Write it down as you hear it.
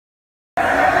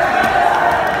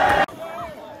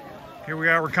Here we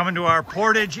are, we're coming to our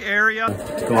Portage area.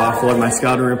 Go off what my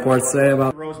scouting reports say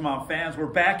about Rosemount fans. We're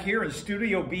back here in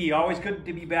Studio B. Always good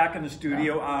to be back in the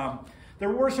studio. There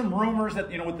were some rumors that,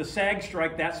 with the SAG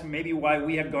strike, that's maybe why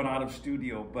we had gone out of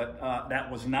studio, but that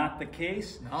was not the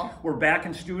case. No. We're back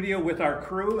in studio with our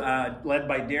crew, led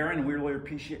by Darren, and we really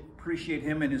appreciate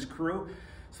him and his crew.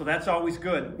 So that's always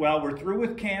good. Well, we're through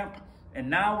with camp, and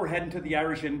now we're heading to the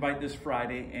Irish Invite this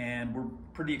Friday, and we're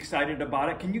pretty excited about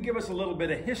it. Can you give us a little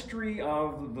bit of history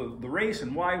of the race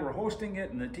and why we're hosting it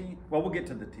and the team? Well, we'll get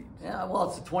to the teams. Yeah, well,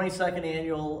 it's the 22nd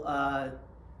annual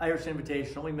Irish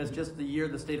Invitational. We missed just the year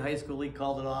the State High School League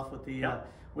called it off with the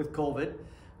with COVID.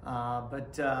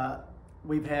 But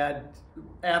we've had,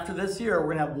 after this year,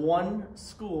 we're going to have one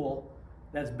school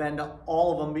that's been to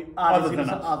all of them,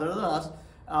 obviously other than us,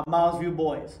 Mounds View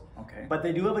boys. Okay. But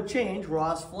they do have a change.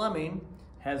 Ross Fleming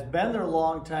has been their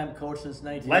longtime coach since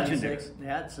 1986. Legendary.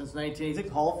 Yeah, since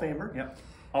 1986, Hall of Famer. Yep.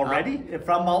 Already?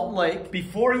 From Mountain Lake.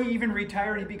 Before he even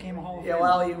retired, he became a Hall of Famer. Yeah,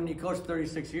 well, even he coached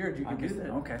 36 years, you can do that.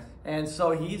 Okay. And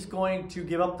so he's going to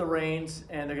give up the reins,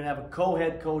 and they're going to have a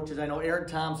co-head coaches. I know Eric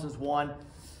Thompson's one.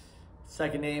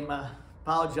 Second name,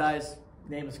 apologize,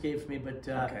 name escapes me, but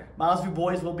Mounds View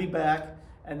boys will be back,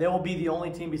 and they will be the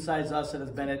only team besides us that has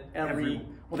been at every.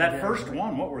 Well, that first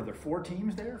one, what were there, 4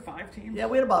 teams there? 5 teams? Yeah,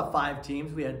 we had about 5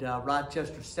 teams. We had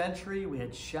Rochester Century, we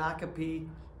had Shakopee,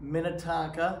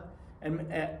 Minnetonka, and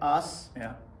us,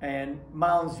 and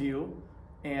Mounds View,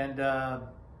 and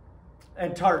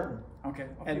Tartan. Okay.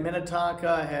 And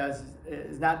Minnetonka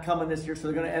is not coming this year, so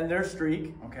they're going to end their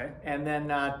streak. Okay. And then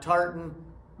Tartan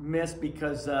missed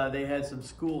because they had some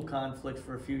school conflicts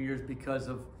for a few years because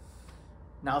of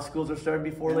now schools are starting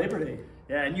before Labor Day.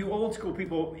 Yeah, and you old school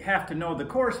people have to know the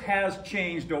course has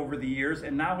changed over the years,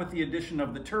 and now with the addition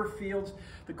of the turf fields,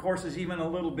 the course is even a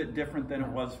little bit different than it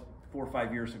was 4 or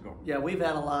 5 years ago. Yeah, we've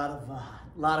had a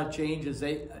lot of changes.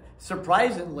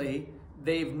 Surprisingly,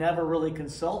 they've never really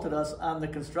consulted us on the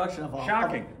construction of a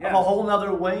whole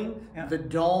nother wing, the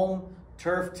dome,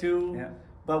 turf too. Yeah.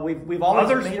 But we've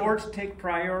always other sports take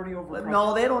priority over.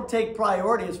 No, they don't take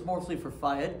priority. It's mostly for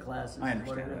Phi Ed classes. I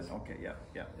understand that. Okay,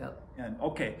 yeah. And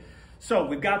okay, so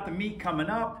we've got the meet coming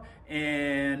up,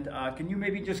 and can you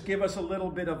maybe just give us a little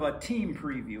bit of a team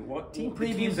preview? What team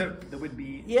previews that would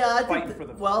be fighting for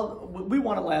the? Well, we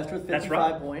won it last year with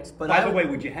 55 points. But by the way,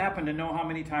 would you happen to know how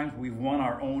many times we've won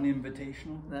our own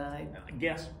invitational? I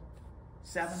guess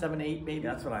 7, 8, maybe.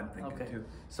 That's what I'm thinking too.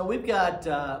 So we got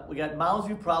Mounds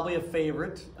View, probably a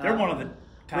favorite. They're one of the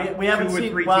top 2 or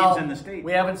 3 teams in the state.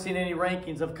 We haven't seen any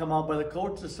rankings have come out by the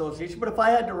Coaches Association, but if I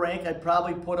had to rank, I'd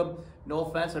probably put them. No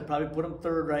offense, I'd probably put them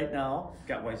 3rd right now.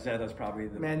 Got Wayzata's probably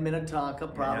the Minnetonka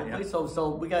probably. Yeah. So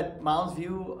we got Mounds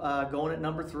View going at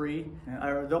number 3.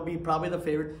 Or they'll be probably the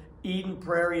favorite. Eden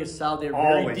Prairie is south. They're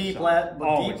very deep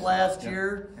last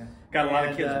year. Yeah. Got a lot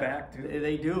of kids back too.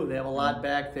 They do. They have a lot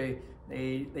back. They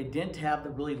didn't have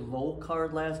the really low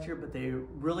card last year, but they're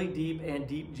really deep and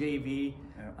deep JV.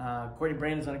 Courtney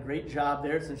Brandon's done a great job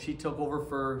there since she took over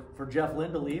for Jeff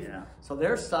Lindeleaf. Yeah. So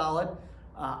they're solid.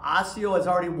 Osseo has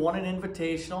already won an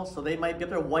invitational, so they might get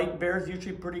their White Bears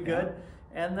usually pretty good.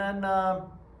 Yeah. And then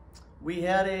we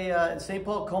had St.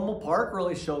 Paul Como Park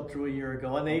really showed through a year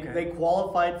ago, and they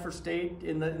qualified for state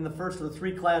in the first of the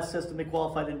 3-class system. They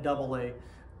qualified in AA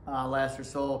last year.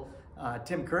 So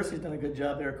Tim Kersey's done a good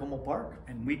job there at Como Park.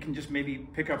 And we can just maybe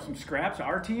pick up some scraps,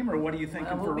 our team, or what are you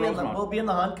thinking for Rosemount? We'll be in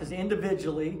the hunt because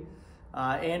individually,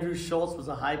 Andrew Schultz was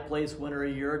a high place winner a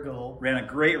year ago. Ran a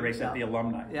great race at the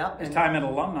Alumni. Yeah. His time at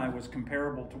Alumni was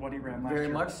comparable to what he ran last year.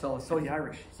 Very much so. So the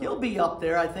Irish. He'll be up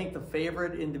there. I think the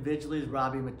favorite individually is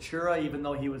Robbie Matura, even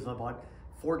though he was about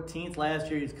 14th last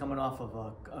year. He's coming off of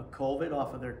a COVID,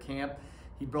 off of their camp.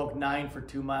 He broke 9 for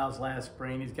 2 miles last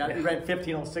spring. He ran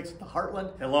 15:06 at the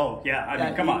Heartland. Hello, I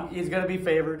mean, come on. He's going to be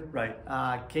favored. Right.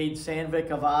 Cade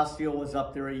Sandvik of Osseo was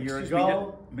up there a year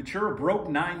ago. Matura broke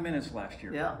 9 minutes last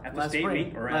year. Yeah, at the state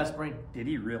meet. Last spring. Did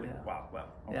he really? Yeah. Wow. Well,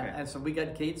 okay. Yeah, and so we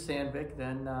got Cade Sandvik.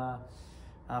 Then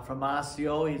from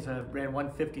Osseo, he's ran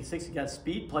 156. He got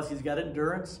speed, plus he's got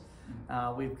endurance.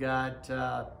 We've got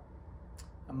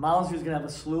Mounds View's going to have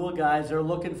a slew of guys. They're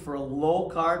looking for a low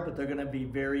card, but they're going to be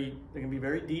very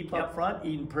deep up front.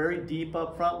 Eden Prairie deep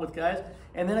up front with guys.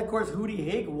 And then, of course, Hootie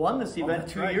Haig won this event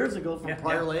 2 years ago from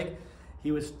Prior Lake.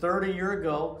 He was 3rd a year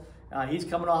ago. He's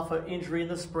coming off an injury in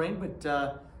the spring,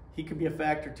 but he could be a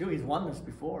factor too. He's won this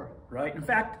before. Right. In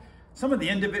fact, some of the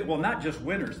individual, well, not just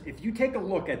winners. If you take a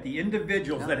look at the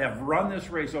individuals that have run this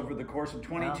race over the course of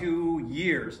 22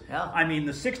 years, I mean,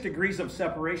 the 6 degrees of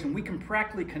separation, we can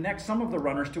practically connect some of the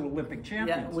runners to Olympic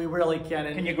champions. Yeah, we really can.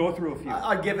 And can you go through a few?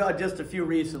 I'll give just a few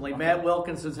recently. Okay. Matt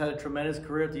Wilkinson's had a tremendous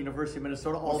career at the University of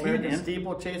Minnesota, All-American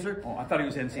steeplechaser. Oh, I thought he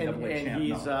was NCAA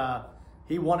champ. And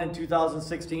he won in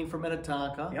 2016 for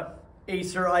Minnetonka. Yep.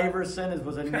 Acer Iverson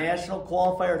was a national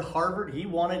qualifier at Harvard. He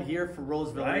won it here for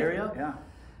Roseville area. Yeah.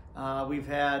 We've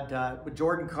had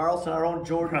Jordan Carlson, our own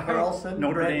Jordan Carlson.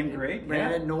 Notre Dame great.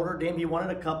 Ran at Notre Dame. He won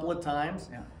it a couple of times.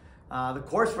 Yeah. The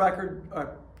course record,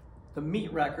 the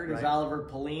meet record is Oliver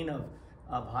Pauline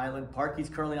of Highland Park. He's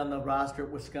currently on the roster at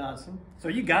Wisconsin. So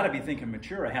you got to be thinking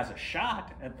Matura has a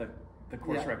shot at the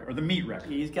course record, or the meet record.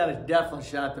 He's got a definite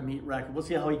shot at the meet record. We'll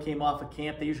see how he came off of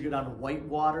camp. They usually go down to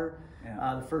Whitewater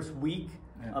the first week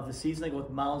of the season. They go with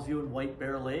Mounds View and White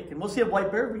Bear Lake. And we'll see if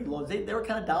White Bear reloads. They were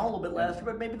kind of down a little bit last year,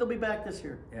 but maybe they'll be back this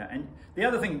year. Yeah, and the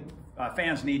other thing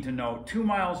fans need to know, 2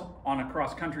 miles on a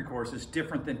cross-country course is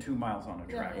different than 2 miles on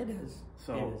a track. Yeah, it is.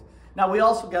 So, it is. Now, we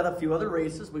also got a few other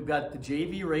races. We've got the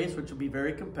JV race, which will be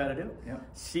very competitive,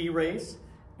 C race,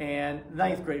 and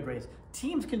 9th grade race.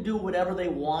 Teams can do whatever they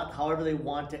want, however they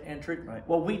want to enter it. Right.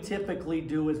 What we typically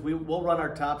do is we'll run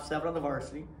our top 7 on the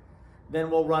varsity.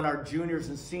 Then we'll run our juniors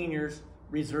and seniors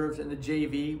reserves in the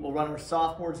JV. We'll run our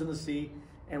sophomores in the C,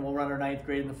 and we'll run our 9th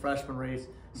grade in the freshman race.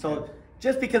 So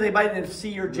just because they might in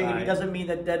C or JV doesn't mean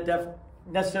that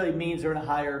necessarily means they're in a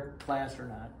higher class or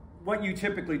not. What you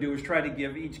typically do is try to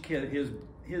give each kid his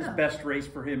best race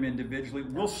for him individually.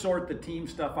 We'll sort the team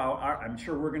stuff out. I'm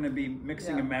sure we're going to be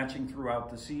mixing and matching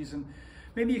throughout the season.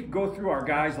 Maybe you can go through our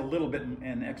guys a little bit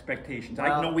and expectations.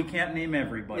 I know we can't name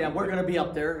everybody. Yeah, we're going to be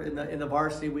up there in the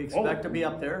varsity. We expect to be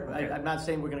up there. Okay. I'm not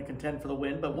saying we're going to contend for the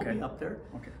win, but we'll be up there.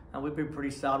 Okay. We'll be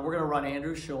pretty solid. We're going to run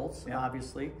Andrew Schultz,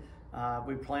 obviously.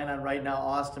 We plan on right now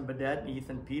Austin Badette and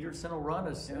Ethan Peterson will run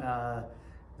us.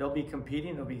 They'll be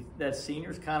competing. That's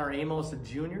seniors. Connor Amos, a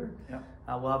junior.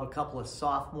 We'll have a couple of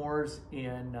sophomores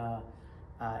in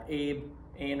Abe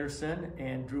Anderson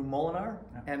and Drew Molinar.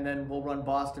 And then we'll run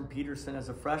Boston Peterson as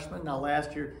a freshman. Now,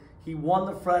 last year, he won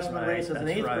the freshman race as an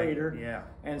 8th grader.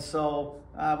 And so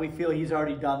we feel he's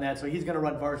already done that. So he's going to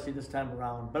run varsity this time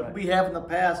around. But we have in the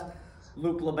past,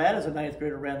 Luke Labatt as a 9th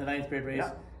grader ran the 9th grade race.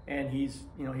 And he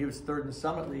was 3rd in the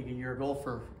Summit League a year ago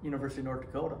for University of North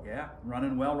Dakota. Yeah,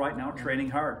 running well right now,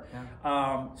 training hard.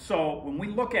 So when we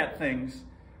look at things,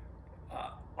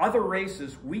 other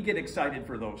races, we get excited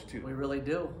for those too. We really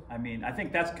do. I mean, I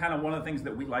think that's kind of one of the things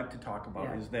that we like to talk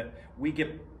about is that we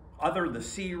get the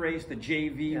C race, the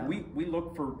JV, we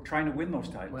look for trying to win those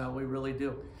titles. Well, we really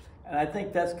do. And I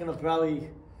think that's going to probably,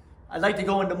 I'd like to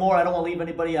go into more. I don't want to leave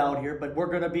anybody out here, but we're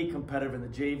going to be competitive in the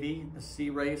JV, the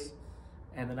C race,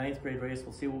 and the 9th grade race.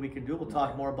 We'll see what we can do. We'll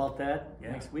talk more about that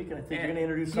next week. And I think you're going to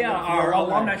introduce some of our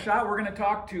alumni shot. We're going to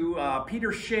talk to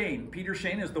Peter Shane. Peter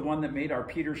Shane is the one that made our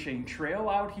Peter Shane Trail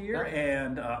out here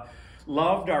and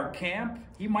loved our camp.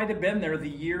 He might have been there the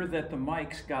year that the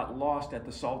Mikes got lost at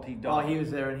the Salty Dog. Oh, he was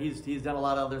there, and he's done a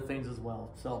lot of other things as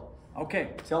well. So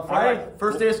till Friday,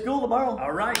 first day of school tomorrow.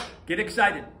 All right, get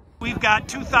excited. We've got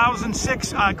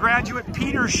 2006 graduate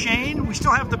Peter Shane. We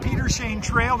still have the Peter Shane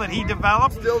Trail that he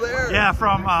developed. Still there. Yeah,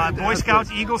 from Boy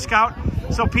Scouts, Eagle Scout.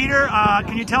 So Peter,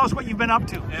 can you tell us what you've been up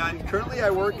to? And currently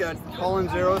I work at Collins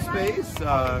Aerospace.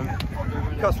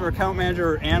 Customer account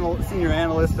manager, senior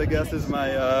analyst, I guess, is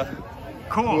my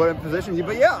position.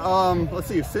 But yeah, let's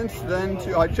see, since then,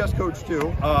 I chess coach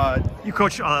too. You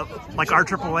coach like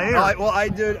RAAA? Well, I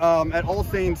did at All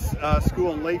Saints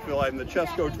School in Lakeville. I'm the chess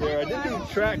coach there. I did do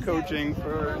track coaching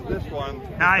for this one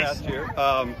past year.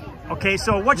 Okay,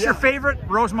 so what's your favorite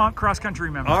Rosemount cross-country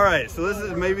memory? All right, so this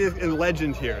is maybe in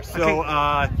legend here. So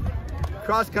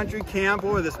cross-country camp,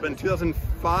 what would this been,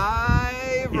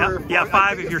 2005? Yeah,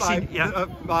 5 if you're senior.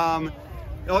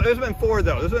 It was been 4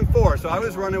 though. This has been 4. So I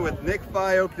was running with Nick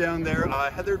Fyoke down there,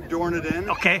 Heather Dornadin,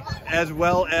 as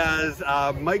well as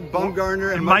Mike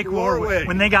Bumgarner and Mike Warwick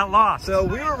when they got lost. So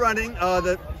we were running.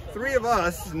 The 3 of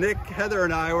us, Nick, Heather,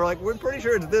 and I, were like, we're pretty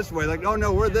sure it's this way. Like, oh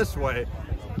no, we're this way.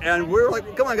 And we were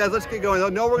like, come on guys, let's get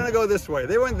going. No, we're gonna go this way.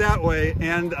 They went that way,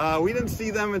 and we didn't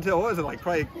see them until, what was it, like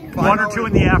probably 1 or 2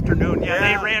 in the afternoon.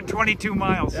 Yeah, they ran 22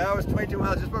 miles. Yeah, it was 22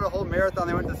 miles, just about a whole marathon.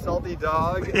 They went to Salty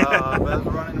Dog. I was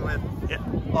running with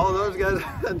all those guys,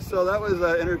 and so that was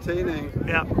entertaining.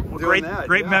 Yeah, well,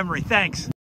 great memory. Thanks.